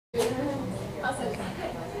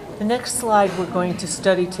The next slide we're going to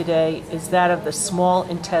study today is that of the small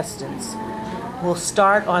intestines. We'll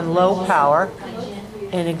start on low power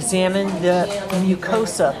and examine the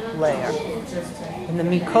mucosa layer. In the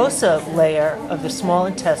mucosa layer of the small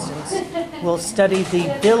intestines, we'll study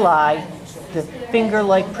the villi, the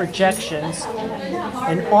finger-like projections,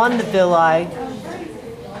 and on the villi,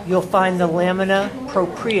 you'll find the lamina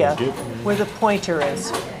propria, where the pointer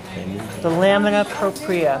is. The lamina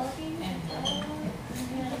propria.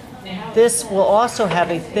 This will also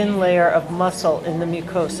have a thin layer of muscle in the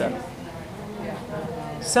mucosa.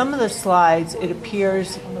 Some of the slides, it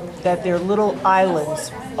appears that they're little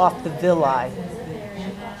islands off the villi.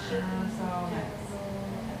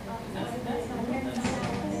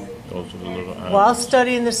 Those are the little islands. While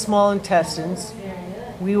studying the small intestines,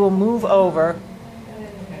 we will move over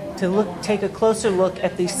to take a closer look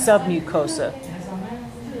at the submucosa.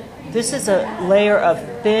 This is a layer of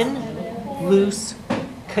thin, loose,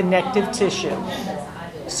 connective tissue.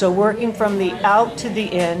 So working from the out to the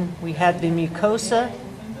in, we have the mucosa,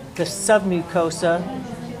 the submucosa.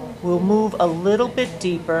 We'll move a little bit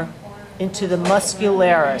deeper into the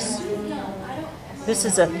muscularis. This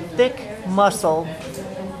is a thick muscle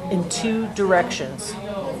in two directions.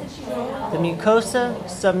 The mucosa,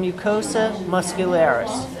 submucosa,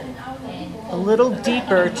 muscularis. A little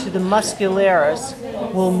deeper to the muscularis,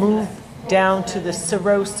 we'll move down to the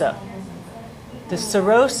serosa. The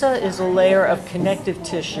serosa is a layer of connective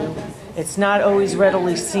tissue. It's not always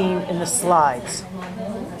readily seen in the slides.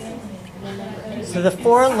 So the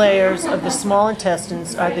four layers of the small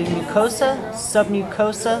intestines are the mucosa,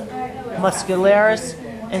 submucosa, muscularis,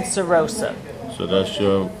 and serosa. So that's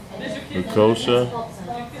your mucosa,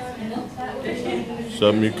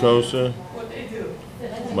 submucosa,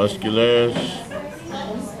 muscularis,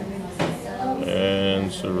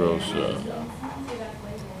 and serosa.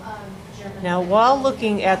 Now, while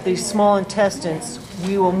looking at the small intestines,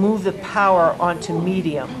 we will move the power onto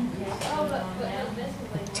medium.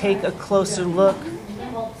 Take a closer look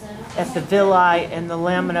at the villi and the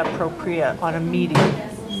lamina propria on a medium.